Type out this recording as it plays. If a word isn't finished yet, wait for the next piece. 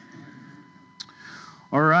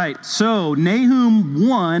All right, so Nahum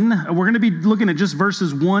 1, we're going to be looking at just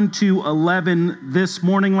verses 1 to 11 this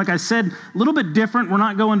morning. Like I said, a little bit different. We're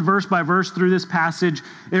not going verse by verse through this passage.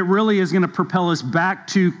 It really is going to propel us back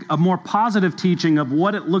to a more positive teaching of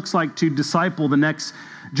what it looks like to disciple the next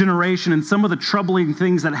generation and some of the troubling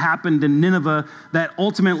things that happened in Nineveh that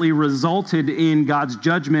ultimately resulted in God's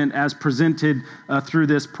judgment as presented through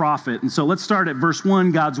this prophet. And so let's start at verse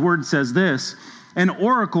 1. God's word says this: "An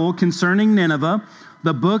oracle concerning Nineveh,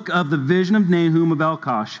 the book of the vision of Nahum of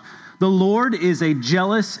Elkosh. The Lord is a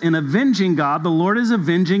jealous and avenging God. The Lord is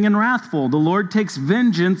avenging and wrathful. The Lord takes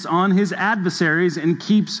vengeance on his adversaries and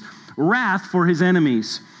keeps wrath for his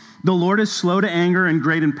enemies. The Lord is slow to anger and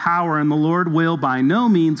great in power, and the Lord will by no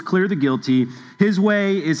means clear the guilty. His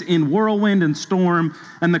way is in whirlwind and storm,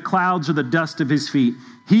 and the clouds are the dust of his feet.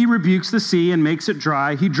 He rebukes the sea and makes it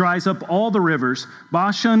dry. He dries up all the rivers.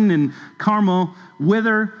 Bashan and Carmel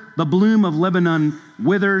wither. The bloom of Lebanon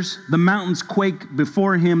withers. The mountains quake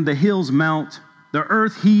before him. The hills melt. The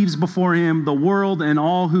earth heaves before him, the world and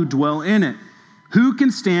all who dwell in it. Who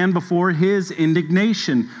can stand before his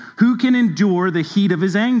indignation? Who can endure the heat of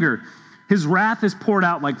his anger? His wrath is poured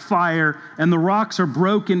out like fire, and the rocks are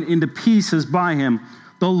broken into pieces by him.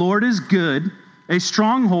 The Lord is good, a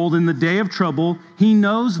stronghold in the day of trouble. He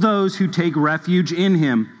knows those who take refuge in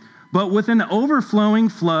him. But with an overflowing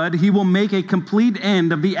flood, he will make a complete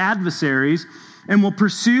end of the adversaries and will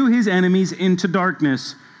pursue his enemies into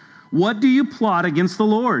darkness. What do you plot against the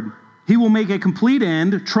Lord? He will make a complete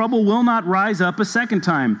end. Trouble will not rise up a second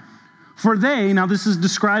time. For they," now this is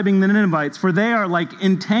describing the Ninevites, "for they are like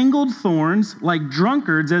entangled thorns, like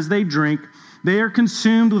drunkards as they drink. They are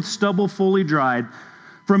consumed with stubble fully dried.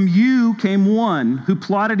 From you came one who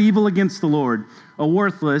plotted evil against the Lord, a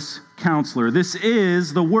worthless counselor." This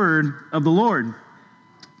is the word of the Lord.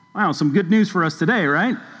 Wow, some good news for us today,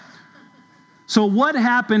 right? So what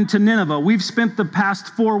happened to Nineveh? We've spent the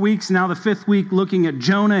past 4 weeks, now the 5th week, looking at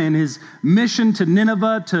Jonah and his mission to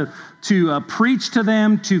Nineveh to preach to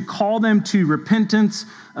them, to call them to repentance.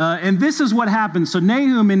 And this is what happened. So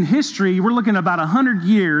Nahum in history, we're looking at about 100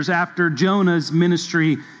 years after Jonah's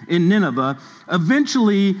ministry in Nineveh.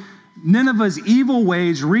 Eventually, Nineveh's evil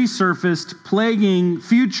ways resurfaced, plaguing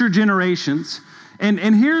future generations. And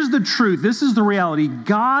here's the truth. This is the reality.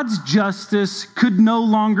 God's justice could no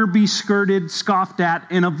longer be skirted, scoffed at,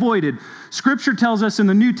 and avoided. Scripture tells us in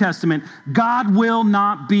the New Testament, God will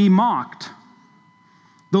not be mocked.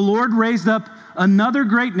 The Lord raised up another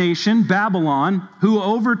great nation, Babylon, who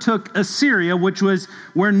overtook Assyria, which was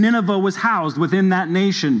where Nineveh was housed within that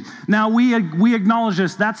nation. Now, we acknowledge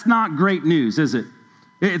this. That's not great news, is it?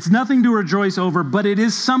 It's nothing to rejoice over, but it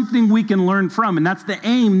is something we can learn from. And that's the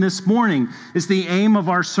aim this morning. It's the aim of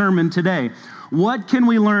our sermon today. What can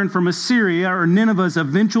we learn from Assyria or Nineveh's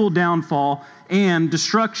eventual downfall and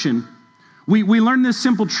destruction? We learn this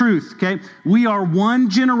simple truth, okay? We are one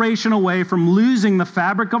generation away from losing the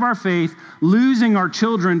fabric of our faith, losing our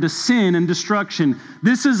children to sin and destruction.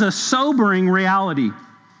 This is a sobering reality.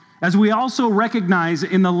 As we also recognize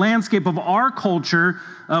in the landscape of our culture,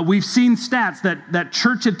 we've seen stats that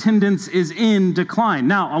church attendance is in decline.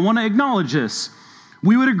 Now, I want to acknowledge this.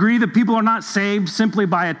 We would agree that people are not saved simply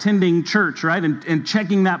by attending church, right, and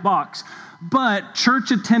checking that box. But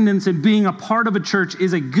church attendance and being a part of a church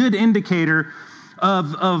is a good indicator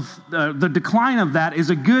of the decline of that,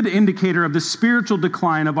 is a good indicator of the spiritual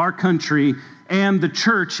decline of our country and the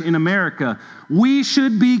church in America. We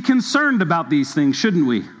should be concerned about these things, shouldn't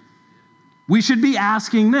we? We should be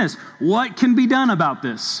asking this: what can be done about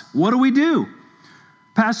this? What do we do?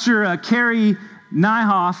 Pastor Carrie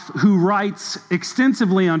Nahum, who writes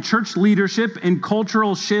extensively on church leadership and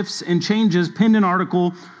cultural shifts and changes, penned an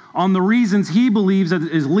article on the reasons he believes that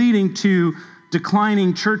is leading to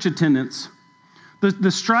declining church attendance.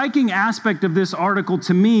 The striking aspect of this article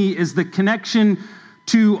to me is the connection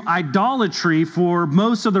to idolatry for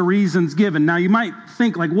most of the reasons given. Now, you might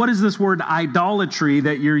think, like, what is this word idolatry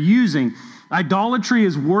that you're using? Idolatry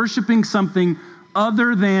is worshiping something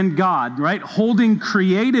other than God, right? Holding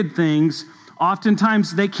created things.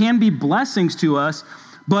 Oftentimes, they can be blessings to us,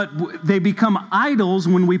 but they become idols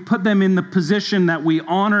when we put them in the position that we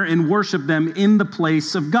honor and worship them in the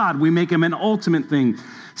place of God. We make them an ultimate thing.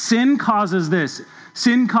 Sin causes this.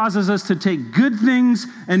 Sin causes us to take good things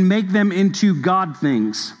and make them into God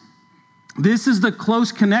things. This is the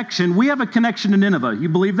close connection. We have a connection to Nineveh. You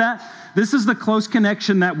believe that? This is the close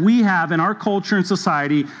connection that we have in our culture and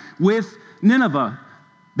society with Nineveh.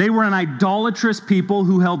 They were an idolatrous people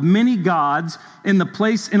who held many gods in a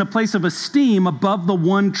place of esteem above the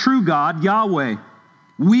one true God, Yahweh.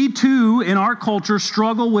 We too, in our culture,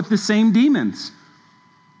 struggle with the same demons.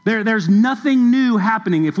 There's nothing new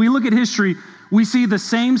happening. If we look at history, we see the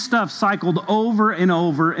same stuff cycled over and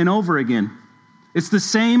over and over again. It's the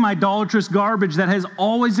same idolatrous garbage that has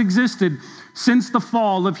always existed since the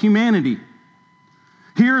fall of humanity.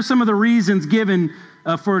 Here are some of the reasons given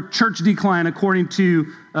for church decline according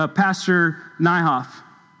to Pastor Nahum.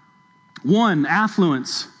 One,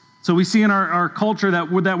 affluence. So we see in our culture that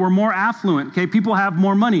we're more affluent. Okay, people have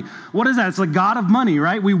more money. What is that? It's the god of money,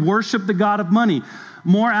 right? We worship the god of money.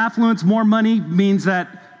 More affluence, more money means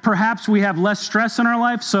that perhaps we have less stress in our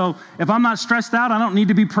life. So if I'm not stressed out, I don't need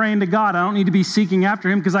to be praying to God. I don't need to be seeking after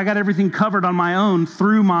him because I got everything covered on my own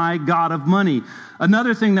through my god of money.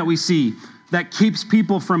 Another thing that we see that keeps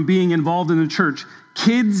people from being involved in the church,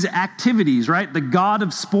 kids' activities, right? The god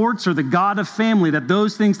of sports or the god of family, that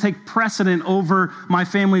those things take precedent over my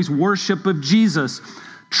family's worship of Jesus.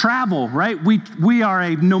 Travel, right? We are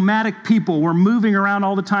a nomadic people. We're moving around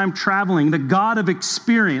all the time, traveling. The god of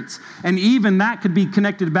experience, and even that could be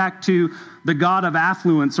connected back to the god of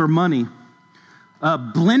affluence or money.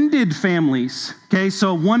 Blended families, okay?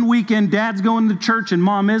 So one weekend dad's going to church and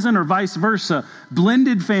mom isn't, or vice versa.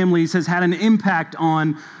 Blended families has had an impact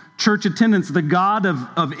on church attendance. The god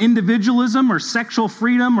of individualism or sexual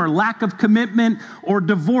freedom or lack of commitment or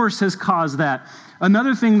divorce has caused that.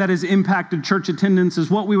 Another thing that has impacted church attendance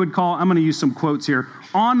is what we would call, I'm going to use some quotes here,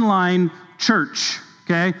 online church,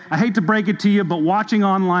 okay? I hate to break it to you, but watching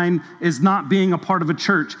online is not being a part of a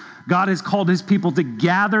church. God has called his people to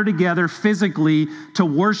gather together physically to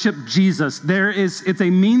worship Jesus. It's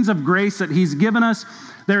a means of grace that he's given us.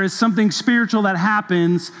 There is something spiritual that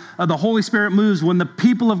happens. The Holy Spirit moves when the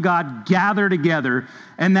people of God gather together,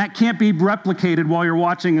 and that can't be replicated while you're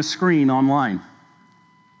watching a screen online.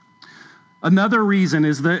 Another reason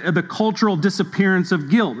is the cultural disappearance of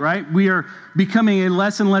guilt, right? We are becoming a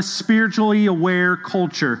less and less spiritually aware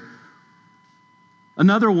culture.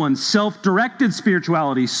 Another one, self-directed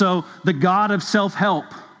spirituality. So the god of self-help.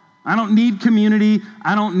 I don't need community.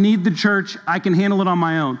 I don't need the church. I can handle it on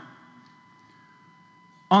my own.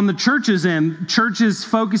 On the church's end, churches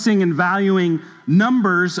focusing and valuing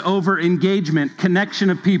numbers over engagement, connection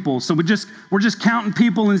of people. So we're just counting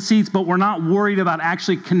people in seats, but we're not worried about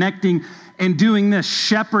actually connecting and doing this,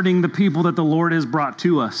 shepherding the people that the Lord has brought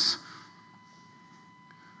to us.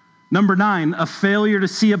 Number 9, a failure to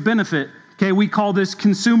see a benefit. Okay, we call this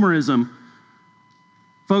consumerism.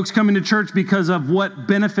 Folks coming to church because of what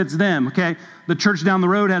benefits them, okay? The church down the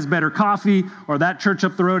road has better coffee, or that church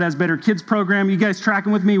up the road has better kids program. You guys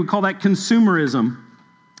tracking with me? We call that consumerism.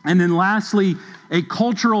 And then lastly, a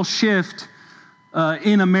cultural shift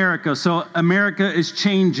in America. So America is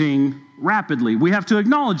changing rapidly. We have to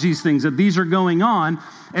acknowledge these things, that these are going on.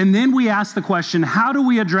 And then we ask the question, how do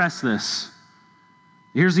we address this?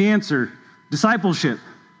 Here's the answer: discipleship.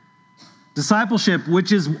 Discipleship,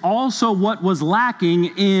 which is also what was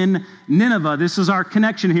lacking in Nineveh. This is our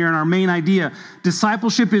connection here and our main idea.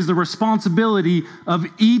 Discipleship is the responsibility of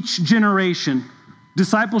each generation.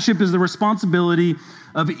 Discipleship is the responsibility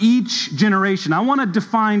of each generation. I want to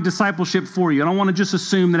define discipleship for you. I don't want to just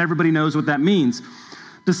assume that everybody knows what that means.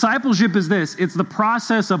 Discipleship is this: it's the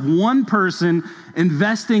process of one person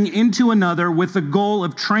investing into another with the goal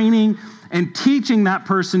of training and teaching that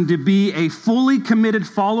person to be a fully committed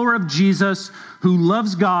follower of Jesus who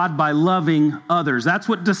loves God by loving others. That's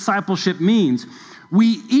what discipleship means.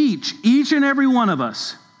 We each and every one of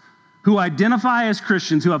us who identify as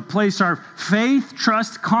Christians, who have placed our faith,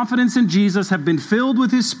 trust, confidence in Jesus, have been filled with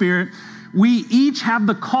his Spirit, we each have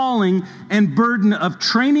the calling and burden of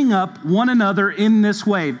training up one another in this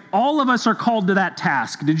way. All of us are called to that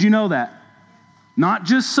task. Did you know that? Not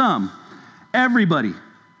just some, everybody.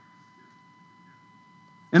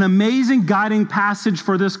 An amazing guiding passage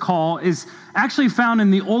for this call is actually found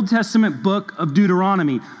in the Old Testament book of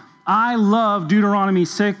Deuteronomy. I love Deuteronomy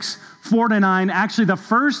 6, 4-9. Actually, the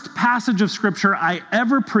first passage of Scripture I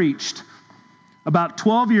ever preached about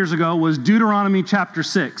 12 years ago was Deuteronomy chapter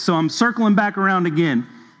 6. So I'm circling back around again.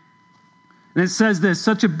 And it says this,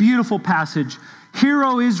 such a beautiful passage. Hear,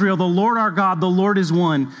 O Israel, the Lord our God, the Lord is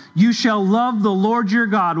one. You shall love the Lord your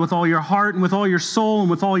God with all your heart and with all your soul and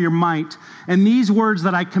with all your might. And these words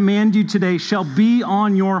that I command you today shall be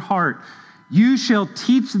on your heart. You shall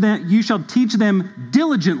teach them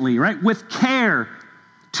diligently, right? With care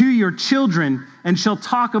to your children, and shall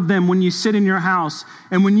talk of them when you sit in your house,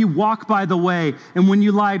 and when you walk by the way, and when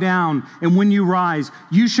you lie down, and when you rise.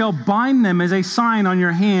 You shall bind them as a sign on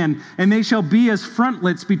your hand, and they shall be as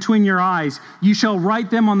frontlets between your eyes. You shall write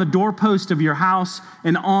them on the doorpost of your house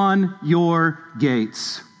and on your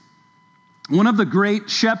gates. One of the great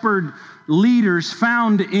shepherd leaders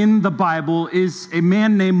found in the Bible is a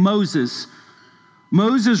man named Moses.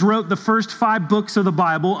 Moses wrote the first 5 books of the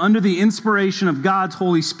Bible under the inspiration of God's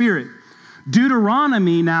Holy Spirit.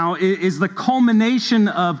 Deuteronomy now is the culmination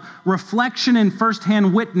of reflection and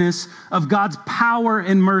firsthand witness of God's power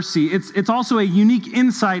and mercy. It's also a unique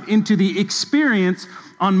insight into the experience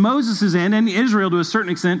on Moses' end, and Israel to a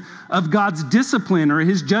certain extent, of God's discipline or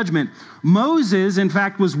his judgment. Moses, in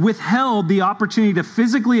fact, was withheld the opportunity to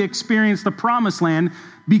physically experience the promised land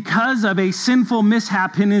because of a sinful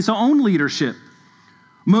mishap in his own leadership.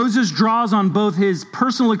 Moses draws on both his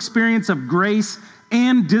personal experience of grace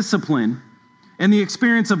and discipline, and the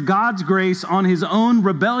experience of God's grace on his own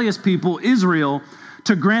rebellious people, Israel,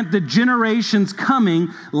 to grant the generations coming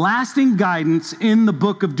lasting guidance in the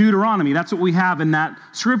book of Deuteronomy. That's what we have in that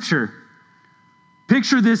scripture.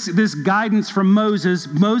 Picture this guidance from Moses.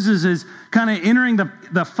 Moses is kind of entering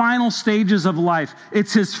the final stages of life.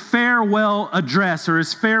 It's his farewell address or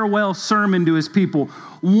his farewell sermon to his people.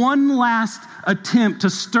 One last attempt to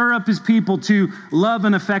stir up his people to love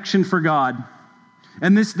and affection for God.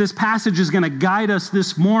 And this passage is going to guide us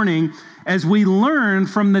this morning as we learn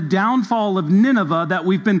from the downfall of Nineveh that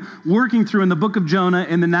we've been working through in the book of Jonah,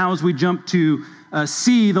 and then now as we jump to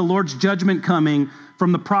see the Lord's judgment coming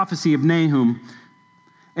from the prophecy of Nahum.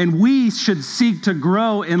 And we should seek to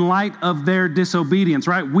grow in light of their disobedience,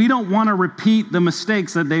 right? We don't want to repeat the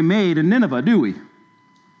mistakes that they made in Nineveh, do we?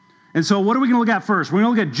 And so what are we going to look at first? We're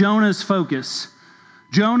going to look at Jonah's focus.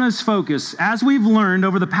 Jonah's focus. As we've learned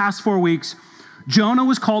over the past 4 weeks, Jonah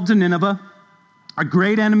was called to Nineveh, a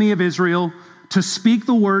great enemy of Israel, to speak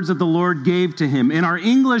the words that the Lord gave to him. In our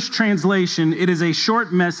English translation, it is a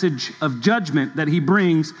short message of judgment that he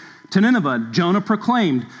brings to Nineveh. Jonah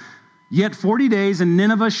proclaimed, "Yet 40 days and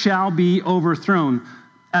Nineveh shall be overthrown."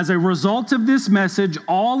 As a result of this message,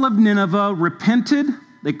 all of Nineveh repented.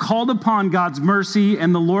 They called upon God's mercy,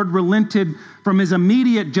 and the Lord relented from his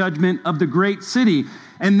immediate judgment of the great city.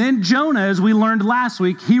 And then Jonah, as we learned last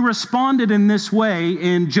week, he responded in this way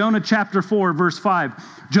in Jonah chapter 4, verse 5.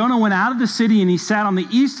 Jonah went out of the city and he sat on the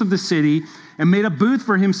east of the city and made a booth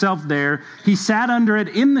for himself there. He sat under it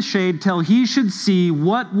in the shade till he should see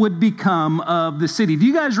what would become of the city. Do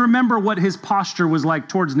you guys remember what his posture was like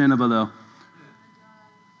towards Nineveh, though?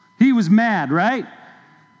 He was mad, right?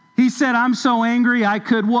 He said, "I'm so angry I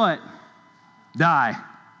could" what? Die.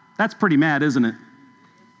 That's pretty mad, isn't it?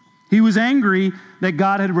 He was angry that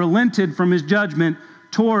God had relented from his judgment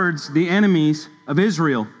towards the enemies of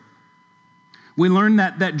Israel. We learned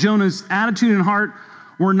that Jonah's attitude and heart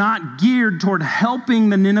were not geared toward helping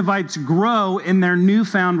the Ninevites grow in their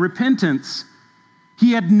newfound repentance.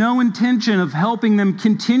 He had no intention of helping them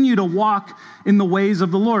continue to walk in the ways of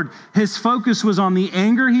the Lord. His focus was on the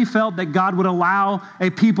anger he felt that God would allow a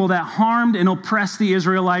people that harmed and oppressed the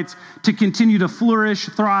Israelites to continue to flourish,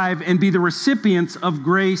 thrive, and be the recipients of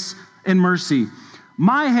grace and mercy.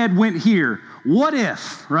 My head went here. What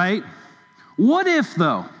if, right? What if,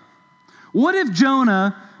 though? What if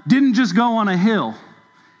Jonah didn't just go on a hill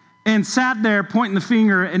and sat there pointing the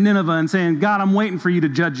finger at Nineveh and saying, "God, I'm waiting for you to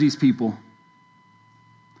judge these people"?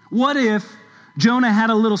 What if Jonah had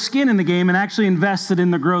a little skin in the game and actually invested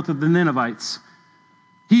in the growth of the Ninevites?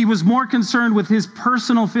 He was more concerned with his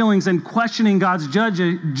personal feelings and questioning God's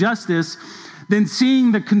justice than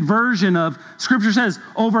seeing the conversion of, Scripture says,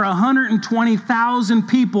 over 120,000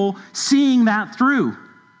 people seeing that through.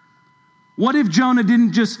 What if Jonah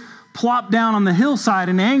didn't just plop down on the hillside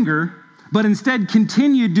in anger, but instead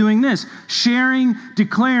continued doing this, sharing,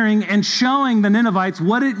 declaring, and showing the Ninevites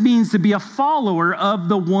what it means to be a follower of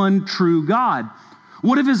the one true God?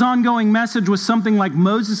 What if his ongoing message was something like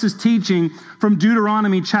Moses' teaching from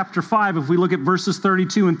Deuteronomy chapter 5, if we look at verses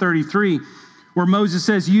 32 and 33, where Moses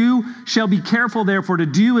says, "You shall be careful, therefore, to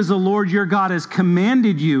do as the Lord your God has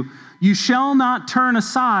commanded you. You shall not turn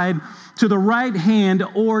aside to the right hand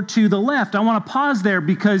or to the left." I want to pause there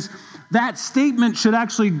because that statement should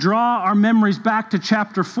actually draw our memories back to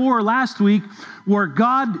chapter 4 last week, where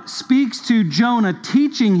God speaks to Jonah,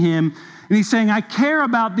 teaching him, and he's saying, "I care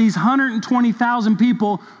about these 120,000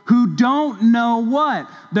 people who don't know what?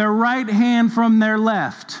 Their right hand from their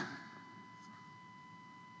left."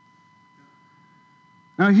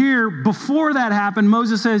 Now here, before that happened,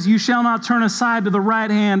 Moses says, "You shall not turn aside to the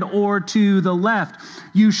right hand or to the left.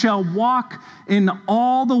 You shall walk in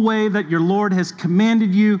all the way that your Lord has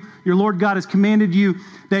commanded you, your Lord God has commanded you,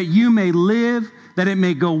 that you may live, that it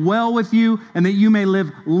may go well with you, and that you may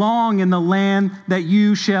live long in the land that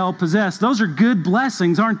you shall possess." Those are good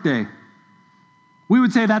blessings, aren't they? We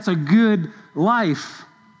would say that's a good life.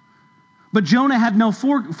 But Jonah had no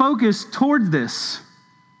focus toward this.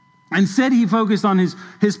 Instead, he focused on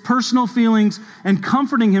his personal feelings and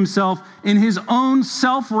comforting himself in his own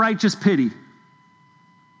self-righteous pity.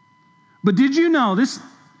 But did you know, this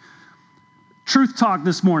truth talk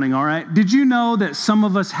this morning, all right? Did you know that some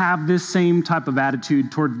of us have this same type of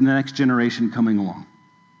attitude toward the next generation coming along?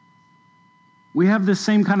 We have this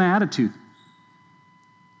same kind of attitude.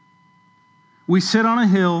 We sit on a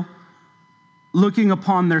hill looking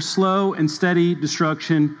upon their slow and steady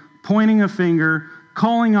destruction, pointing a finger,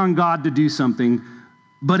 calling on God to do something,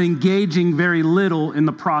 but engaging very little in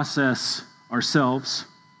the process ourselves.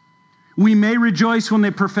 We may rejoice when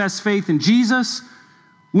they profess faith in Jesus.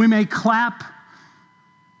 We may clap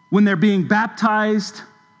when they're being baptized,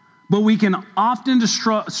 but we can often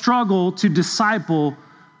struggle to disciple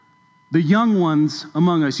the young ones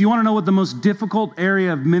among us. You want to know what the most difficult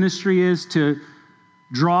area of ministry is to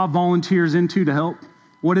draw volunteers into to help?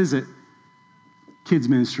 What is it? Kids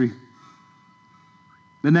ministry.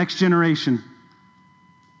 The next generation.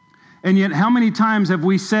 And yet, how many times have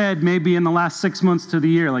we said, maybe in the last 6 months to the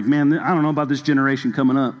year, like, man, I don't know about this generation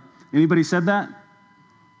coming up. Anybody said that?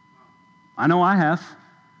 I know I have.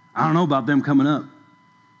 I don't know about them coming up.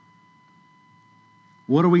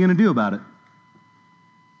 What are we going to do about it?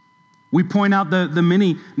 We point out the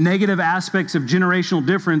many negative aspects of generational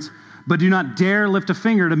difference, but do not dare lift a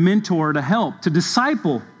finger to mentor, to help, to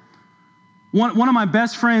disciple. One of my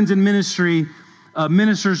best friends in ministry,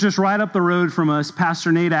 ministers just right up the road from us,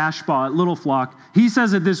 Pastor Nate Ashbaugh at Little Flock. He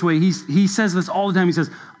says it this way. He says this all the time. He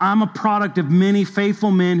says, I'm a product of many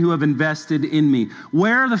faithful men who have invested in me.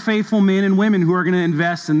 Where are the faithful men and women who are going to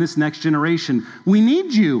invest in this next generation? We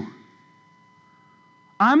need you.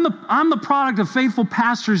 I'm the product of faithful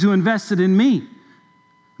pastors who invested in me.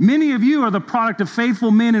 Many of you are the product of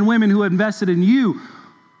faithful men and women who invested in you.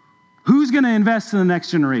 Who's going to invest in the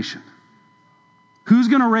next generation? Who's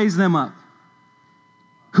going to raise them up?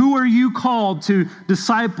 Who are you called to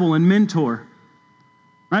disciple and mentor?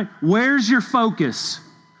 Right? Where's your focus?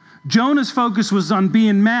 Jonah's focus was on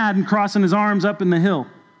being mad and crossing his arms up in the hill.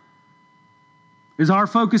 Is our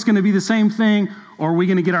focus going to be the same thing, or are we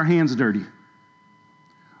going to get our hands dirty?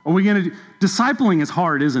 Are we going to discipling is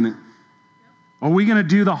hard, isn't it? Are we going to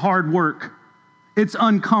do the hard work? It's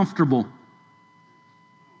uncomfortable.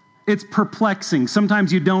 It's perplexing.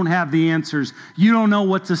 Sometimes you don't have the answers. You don't know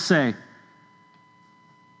what to say.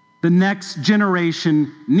 The next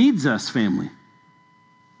generation needs us, family.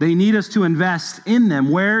 They need us to invest in them.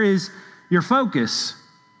 Where is your focus?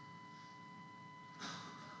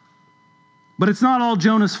 But it's not all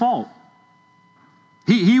Jonah's fault.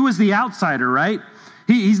 He was the outsider, right?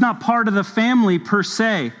 He's not part of the family per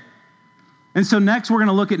se. And so next we're going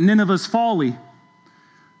to look at Nineveh's folly.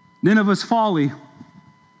 Nineveh's folly.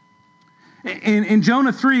 In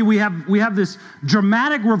Jonah 3, we have this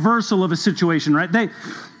dramatic reversal of a situation, right?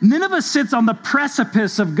 Nineveh sits on the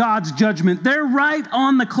precipice of God's judgment. They're right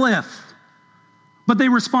on the cliff. But they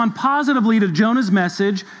respond positively to Jonah's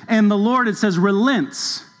message, and the Lord, it says,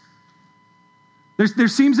 relents. There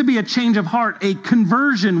seems to be a change of heart, a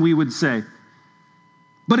conversion, we would say.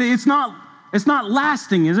 But it's not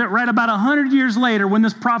lasting, is it? Right about 100 years later, when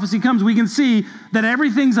this prophecy comes, we can see that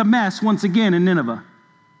everything's a mess once again in Nineveh.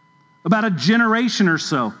 About a generation or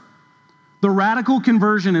so. The radical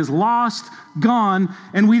conversion is lost, gone,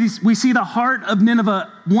 and we see the heart of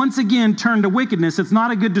Nineveh once again turn to wickedness. It's not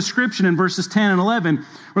a good description in verses 10 and 11,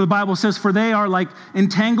 where the Bible says, for they are like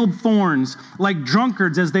entangled thorns, like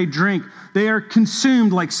drunkards as they drink. They are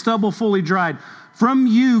consumed like stubble fully dried. From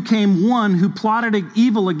you came one who plotted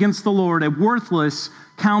evil against the Lord, a worthless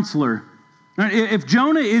counselor. If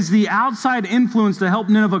Jonah is the outside influence to help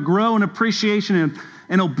Nineveh grow in appreciation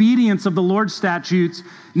and obedience of the Lord's statutes,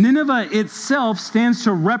 Nineveh itself stands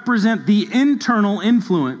to represent the internal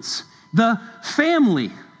influence, the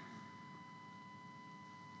family,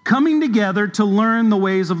 coming together to learn the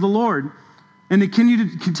ways of the Lord and to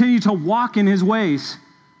continue to walk in his ways.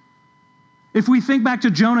 If we think back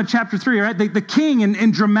to Jonah chapter 3, right, the king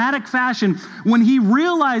in dramatic fashion, when he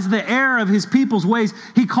realized the error of his people's ways,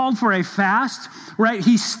 he called for a fast, right?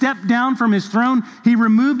 He stepped down from his throne. He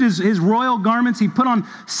removed his royal garments. He put on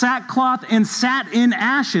sackcloth and sat in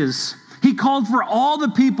ashes. He called for all the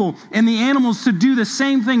people and the animals to do the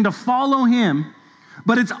same thing, to follow him.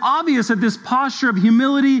 But it's obvious that this posture of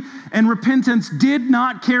humility and repentance did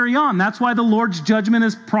not carry on. That's why the Lord's judgment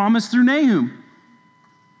is promised through Nahum.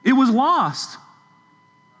 It was lost.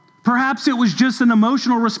 Perhaps it was just an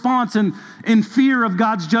emotional response in fear of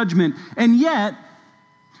God's judgment. And yet,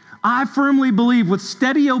 I firmly believe with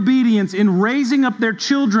steady obedience in raising up their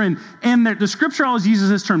children, and the scripture always uses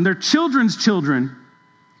this term, their children's children,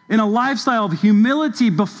 in a lifestyle of humility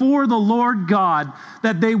before the Lord God,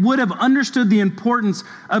 that they would have understood the importance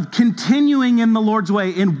of continuing in the Lord's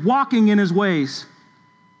way and walking in his ways.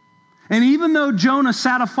 And even though Jonah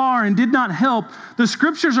sat afar and did not help, the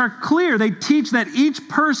scriptures are clear. They teach that each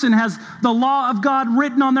person has the law of God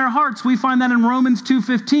written on their hearts. We find that in Romans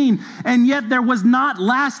 2:15. And yet there was not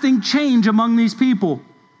lasting change among these people.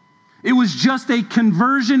 It was just a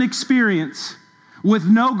conversion experience with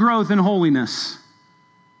no growth in holiness.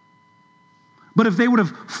 But if they would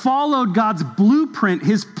have followed God's blueprint,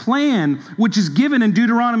 his plan, which is given in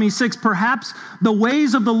Deuteronomy 6, perhaps the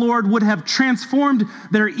ways of the Lord would have transformed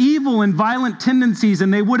their evil and violent tendencies,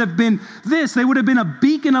 and they would have been a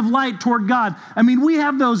beacon of light toward God. I mean, we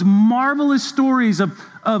have those marvelous stories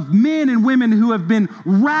of men and women who have been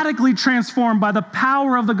radically transformed by the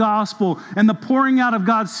power of the gospel and the pouring out of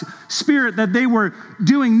God's Spirit, that they were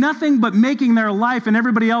doing nothing but making their life and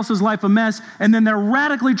everybody else's life a mess, and then they're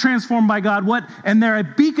radically transformed by God. And they're a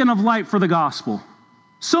beacon of light for the gospel.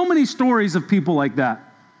 So many stories of people like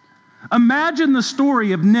that. Imagine the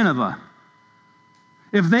story of Nineveh.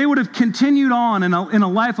 If they would have continued on in a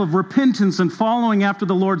life of repentance and following after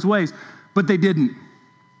the Lord's ways, but they didn't.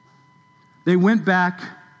 They went back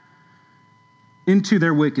into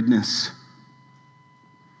their wickedness.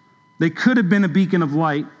 They could have been a beacon of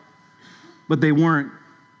light, but they weren't.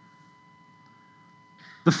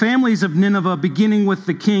 The families of Nineveh, beginning with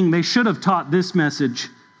the king, they should have taught this message.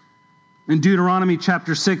 In Deuteronomy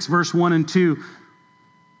chapter 6, verse 1 and 2,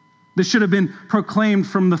 this should have been proclaimed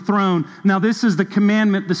from the throne. Now this is the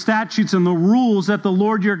commandment, the statutes, and the rules that the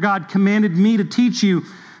Lord your God commanded me to teach you,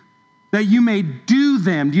 that you may do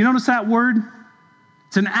them. Do you notice that word?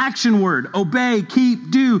 It's an action word. Obey,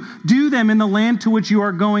 keep, do. Do them in the land to which you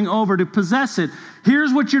are going over to possess it.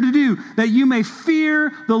 Here's what you're to do, that you may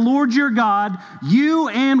fear the Lord your God, you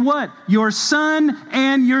and what? Your son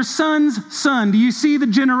and your son's son. Do you see the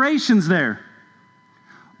generations there?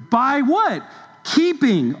 By what?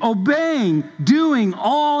 Keeping, obeying, doing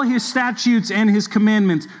all his statutes and his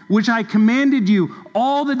commandments, which I commanded you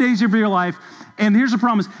all the days of your life. And here's a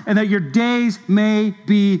promise, and that your days may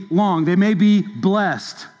be long. They may be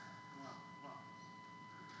blessed.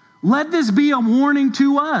 Let this be a warning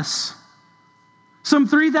to us. Some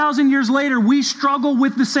 3,000 years later, we struggle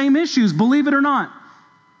with the same issues, believe it or not.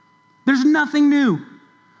 There's nothing new.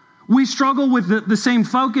 We struggle with the same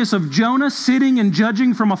focus of Jonah sitting and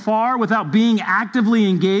judging from afar without being actively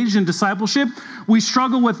engaged in discipleship. We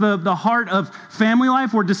struggle with the heart of family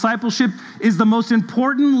life, where discipleship is the most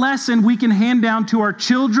important lesson we can hand down to our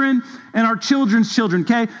children and our children's children,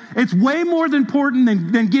 okay? It's way more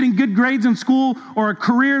important than getting good grades in school or a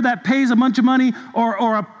career that pays a bunch of money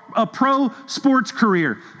or a pro sports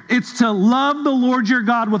career. It's to love the Lord your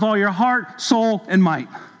God with all your heart, soul, and might.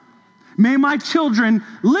 May my children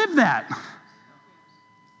live that.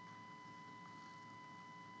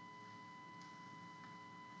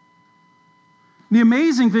 The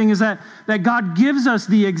amazing thing is that God gives us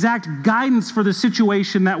the exact guidance for the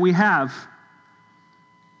situation that we have.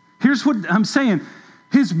 Here's what I'm saying.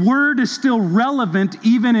 His word is still relevant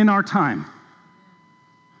even in our time.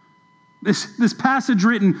 This passage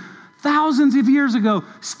written thousands of years ago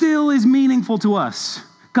still is meaningful to us.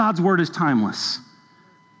 God's word is timeless.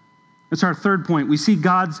 That's our third point. We see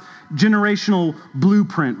God's generational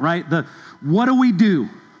blueprint, right? What do we do?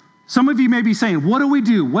 Some of you may be saying, what do we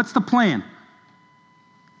do? What's the plan?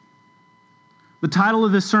 The title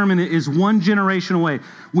of this sermon is One Generation Away.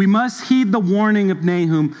 We must heed the warning of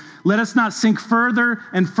Nahum. Let us not sink further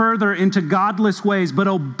and further into godless ways, but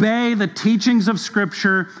obey the teachings of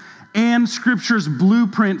Scripture and Scripture's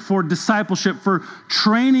blueprint for discipleship, for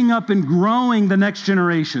training up and growing the next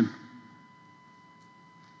generation.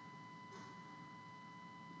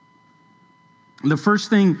 The first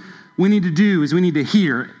thing we need to do is we need to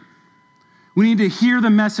hear it. We need to hear the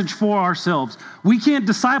message for ourselves. We can't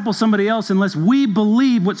disciple somebody else unless we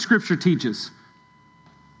believe what Scripture teaches.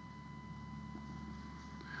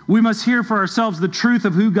 We must hear for ourselves the truth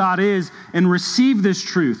of who God is and receive this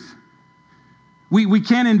truth. We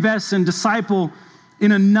can't invest and disciple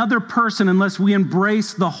in another person unless we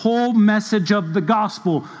embrace the whole message of the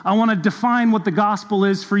gospel. I want to define what the gospel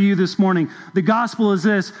is for you this morning. The gospel is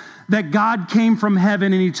this, that God came from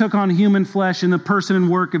heaven and he took on human flesh in the person and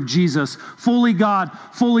work of Jesus. Fully God,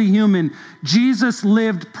 fully human. Jesus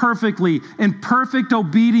lived perfectly in perfect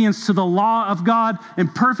obedience to the law of God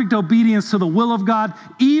and perfect obedience to the will of God.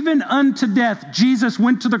 Even unto death, Jesus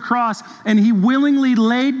went to the cross and he willingly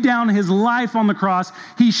laid down his life on the cross.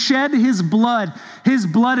 He shed his blood. His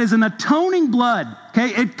blood is an atoning blood,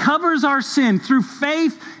 okay? It covers our sin. Through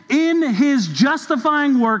faith in his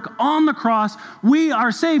justifying work on the cross, we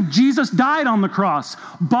are saved. Jesus died on the cross.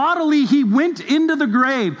 Bodily, he went into the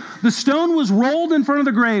grave. The stone was rolled in front of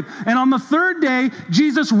the grave. And on the third day,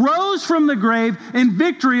 Jesus rose from the grave in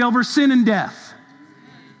victory over sin and death.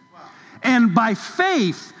 And by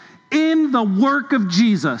faith in the work of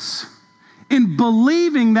Jesus, in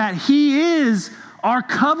believing that he is our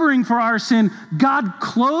covering for our sin, God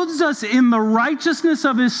clothes us in the righteousness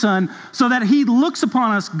of his Son so that he looks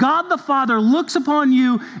upon us. God the Father looks upon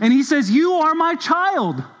you and he says, you are my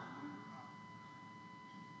child.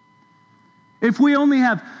 If we only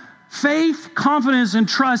have faith, confidence, and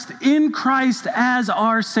trust in Christ as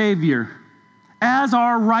our Savior, as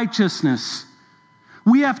our righteousness,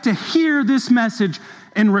 we have to hear this message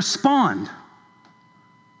and respond.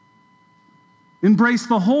 Embrace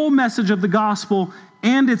the whole message of the gospel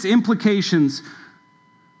and its implications.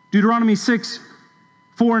 Deuteronomy 6,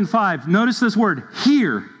 4 and 5. Notice this word,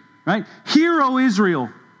 hear, right? Hear, O Israel,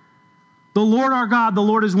 the Lord our God, the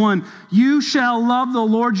Lord is one. You shall love the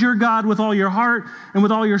Lord your God with all your heart and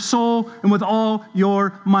with all your soul and with all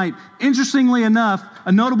your might. Interestingly enough,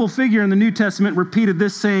 a notable figure in the New Testament repeated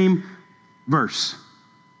this same verse.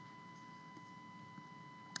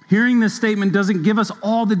 Hearing this statement doesn't give us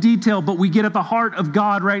all the detail, but we get at the heart of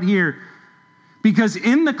God right here. Because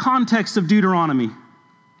in the context of Deuteronomy,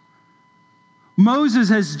 Moses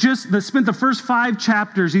has just spent the first 5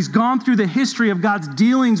 chapters. He's gone through the history of God's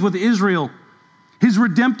dealings with Israel, his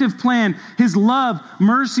redemptive plan, his love,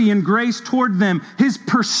 mercy, and grace toward them, his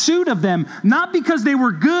pursuit of them, not because they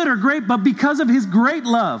were good or great, but because of his great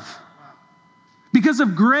love, because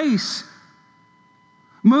of grace.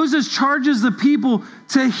 Moses charges the people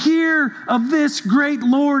to hear of this great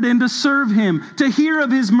Lord and to serve him, to hear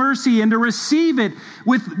of his mercy and to receive it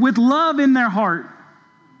with love in their heart,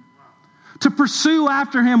 to pursue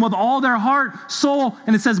after him with all their heart, soul,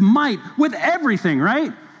 and it says might, with everything,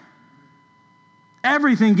 right?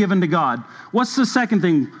 Everything given to God. What's the second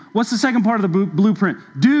thing? What's the second part of the blueprint?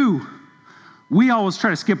 Do. We always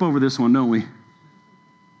try to skip over this one, don't we?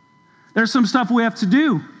 There's some stuff we have to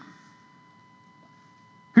do.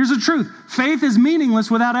 Here's the truth. Faith is meaningless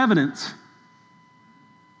without evidence.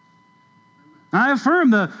 I affirm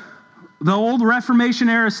the old Reformation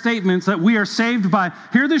era statements that we are saved by,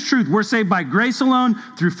 hear this truth, we're saved by grace alone,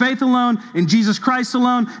 through faith alone, in Jesus Christ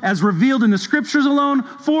alone, as revealed in the scriptures alone,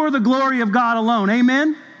 for the glory of God alone.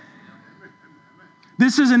 Amen?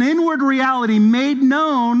 This is an inward reality made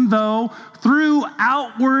known, though, through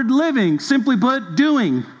outward living. Simply put,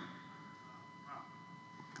 doing.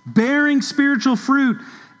 Bearing spiritual fruit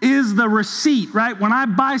is the receipt, right? When I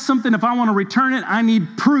buy something, if I want to return it, I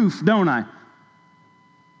need proof, don't I?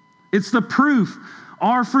 It's the proof.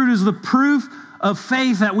 Our fruit is the proof of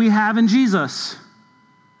faith that we have in Jesus.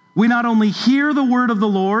 We not only hear the word of the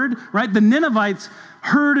Lord, right? The Ninevites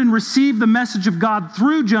heard and received the message of God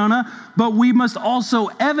through Jonah, but we must also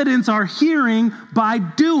evidence our hearing by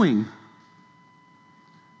doing.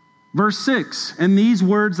 Verse 6, and these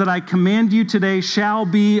words that I command you today shall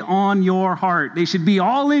be on your heart. They should be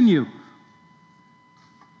all in you.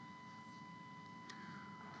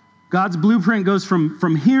 God's blueprint goes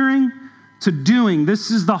from hearing to doing.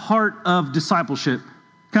 This is the heart of discipleship,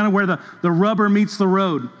 kind of where the rubber meets the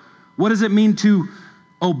road. What does it mean to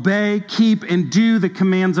obey, keep, and do the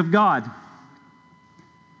commands of God?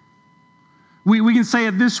 We can say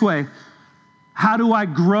it this way. How do I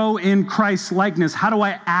grow in Christ's likeness? How do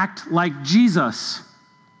I act like Jesus?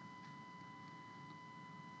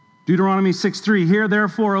 Deuteronomy 6:3, hear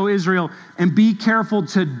therefore, O Israel, and be careful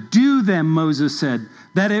to do them, Moses said,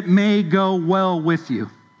 that it may go well with you.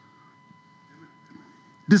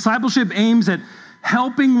 Discipleship aims at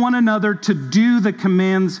helping one another to do the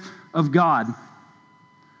commands of God.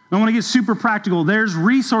 I want to get super practical. There's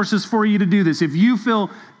resources for you to do this. If you feel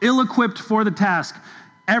ill-equipped for the task,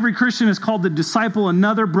 every Christian is called to disciple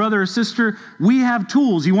another brother or sister. We have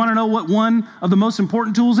tools. You want to know what one of the most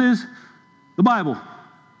important tools is? The Bible.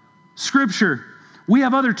 Scripture. We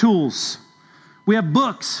have other tools. We have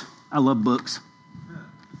books. I love books.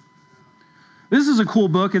 This is a cool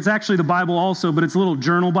book. It's actually the Bible also, but it's a little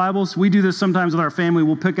journal Bible. So we do this sometimes with our family.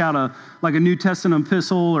 We'll pick out a New Testament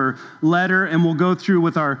epistle or letter, and we'll go through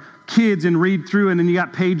with our kids and read through, and then you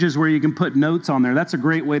got pages where you can put notes on there. That's a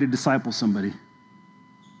great way to disciple somebody.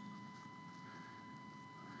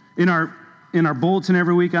 In our bulletin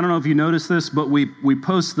every week, I don't know if you noticed this, but we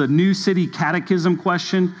post the New City Catechism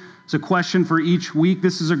question. It's a question for each week.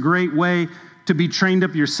 This is a great way to be trained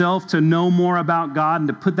up yourself, to know more about God and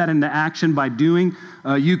to put that into action by doing.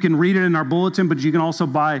 You can read it in our bulletin, but you can also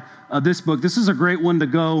buy this book. This is a great one to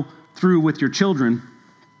go through with your children.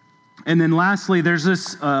 And then lastly, there's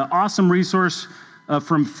this awesome resource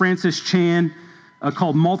from Francis Chan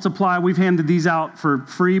called Multiply. We've handed these out for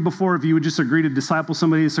free before if you would just agree to disciple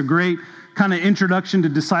somebody. It's a great kind of introduction to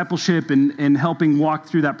discipleship and helping walk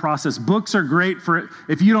through that process. Books are great for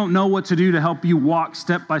if you don't know what to do to help you walk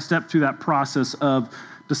step by step through that process of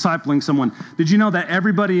discipling someone. Did you know that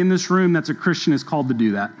everybody in this room that's a Christian is called to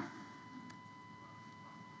do that?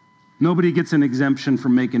 Nobody gets an exemption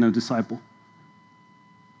from making a disciple.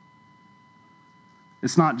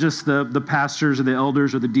 It's not just the pastors or the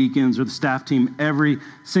elders or the deacons or the staff team. Every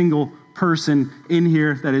single person in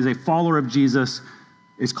here that is a follower of Jesus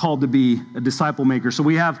is called to be a disciple maker. So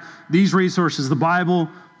we have these resources, the Bible,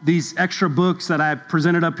 these extra books that I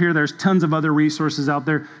presented up here. There's tons of other resources out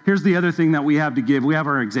there. Here's the other thing that we have to give. We have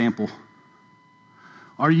our example.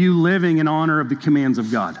 Are you living in honor of the commands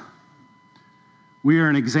of God? We are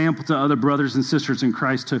an example to other brothers and sisters in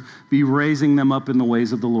Christ to be raising them up in the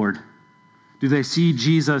ways of the Lord. Do they see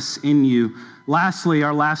Jesus in you? Lastly,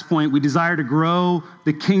 our last point, we desire to grow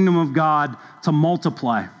the kingdom of God, to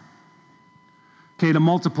multiply. Okay, to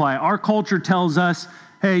multiply. Our culture tells us,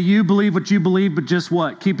 hey, you believe what you believe, but just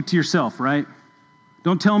what? Keep it to yourself, right?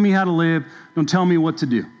 Don't tell me how to live. Don't tell me what to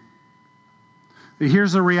do. But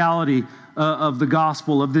here's the reality of the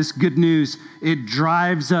gospel, of this good news. It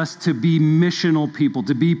drives us to be missional people,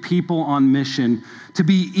 to be people on mission, to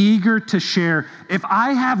be eager to share. If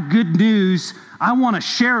I have good news, I want to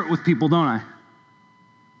share it with people, don't I?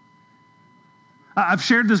 I've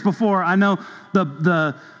shared this before. I know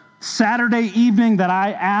the Saturday evening that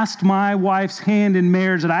I asked my wife's hand in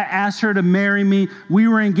marriage, that I asked her to marry me, we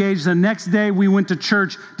were engaged. The next day we went to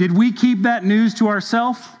church. Did we keep that news to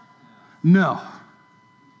ourselves? No.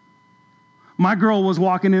 My girl was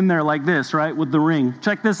walking in there like this, right, with the ring.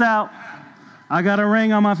 Check this out. I got a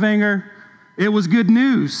ring on my finger. It was good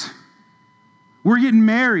news. We're getting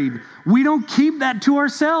married. We don't keep that to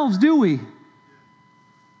ourselves, do we?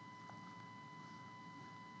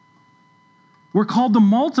 We're called to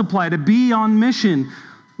multiply, to be on mission.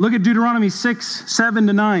 Look at Deuteronomy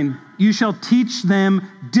 6:7-9. You shall teach them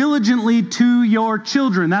diligently to your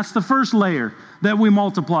children. That's the first layer that we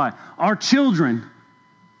multiply. Our children.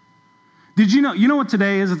 Did you know what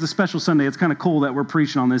today is? It's a special Sunday. It's kind of cool that we're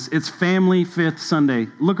preaching on this. It's Family Fifth Sunday.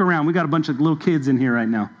 Look around. We got a bunch of little kids in here right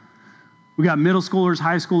now. We got middle schoolers,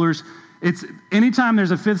 high schoolers. It's anytime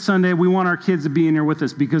there's a Fifth Sunday, we want our kids to be in here with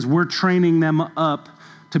us because we're training them up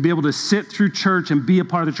to be able to sit through church and be a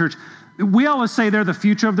part of the church. We always say they're the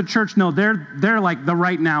future of the church. No, they're like the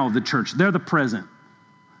right now of the church. They're the present.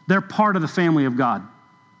 They're part of the family of God.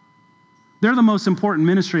 They're the most important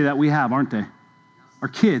ministry that we have, aren't they? Our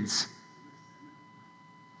kids.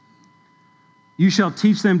 You shall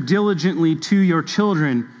teach them diligently to your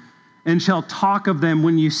children and shall talk of them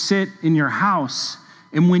when you sit in your house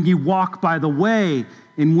and when you walk by the way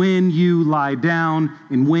and when you lie down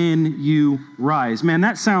and when you rise. Man,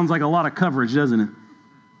 that sounds like a lot of coverage, doesn't it?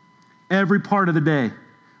 Every part of the day,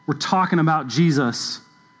 we're talking about Jesus.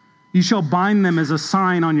 You shall bind them as a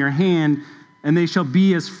sign on your hand, and they shall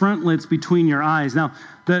be as frontlets between your eyes. Now,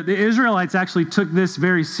 the Israelites actually took this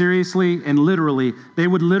very seriously and literally. They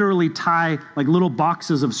would literally tie like little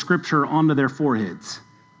boxes of scripture onto their foreheads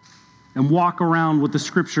and walk around with the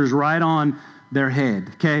scriptures right on their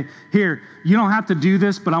head, okay? Here, you don't have to do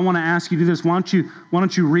this, but I want to ask you to do this. Why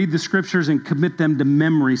don't you read the scriptures and commit them to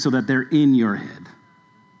memory so that they're in your head,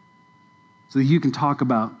 so that you can talk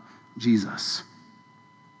about Jesus.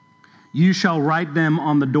 You shall write them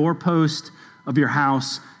on the doorpost of your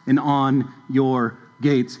house and on your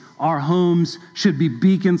gates. Our homes should be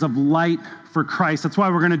beacons of light for Christ. That's why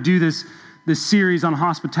we're going to do this series on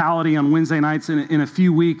hospitality on Wednesday nights in a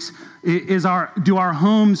few weeks. Do our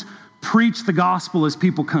homes preach the gospel as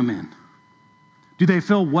people come in? Do they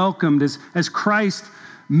feel welcomed as Christ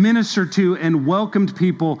ministered to and welcomed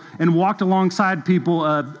people and walked alongside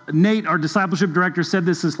people? Nate, our discipleship director, said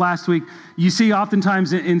this last week. You see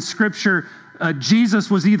oftentimes in Scripture, Jesus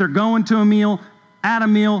was either going to a meal, at a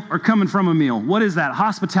meal, or coming from a meal. What is that?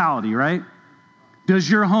 Hospitality, right? Does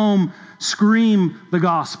your home scream the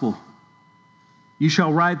gospel? You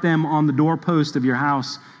shall write them on the doorpost of your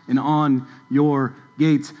house and on your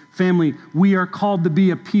gates. Family, we are called to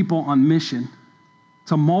be a people on mission,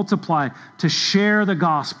 to multiply, to share the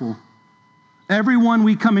gospel. Everyone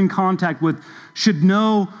we come in contact with should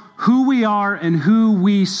know who we are and who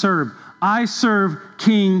we serve. I serve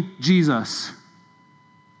King Jesus,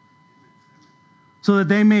 so that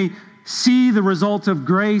they may see the result of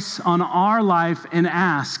grace on our life and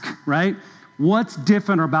ask, right? What's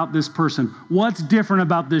different about this person? What's different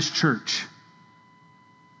about this church?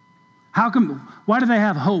 Why do they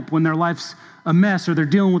have hope when their life's a mess, or they're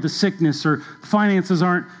dealing with a sickness, or finances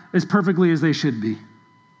aren't as perfectly as they should be?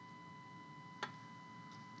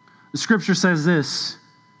 The scripture says this,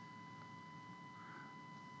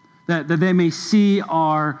 that they may see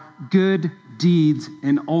our good deeds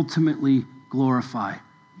and ultimately glorify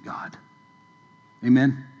God.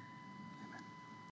 Amen.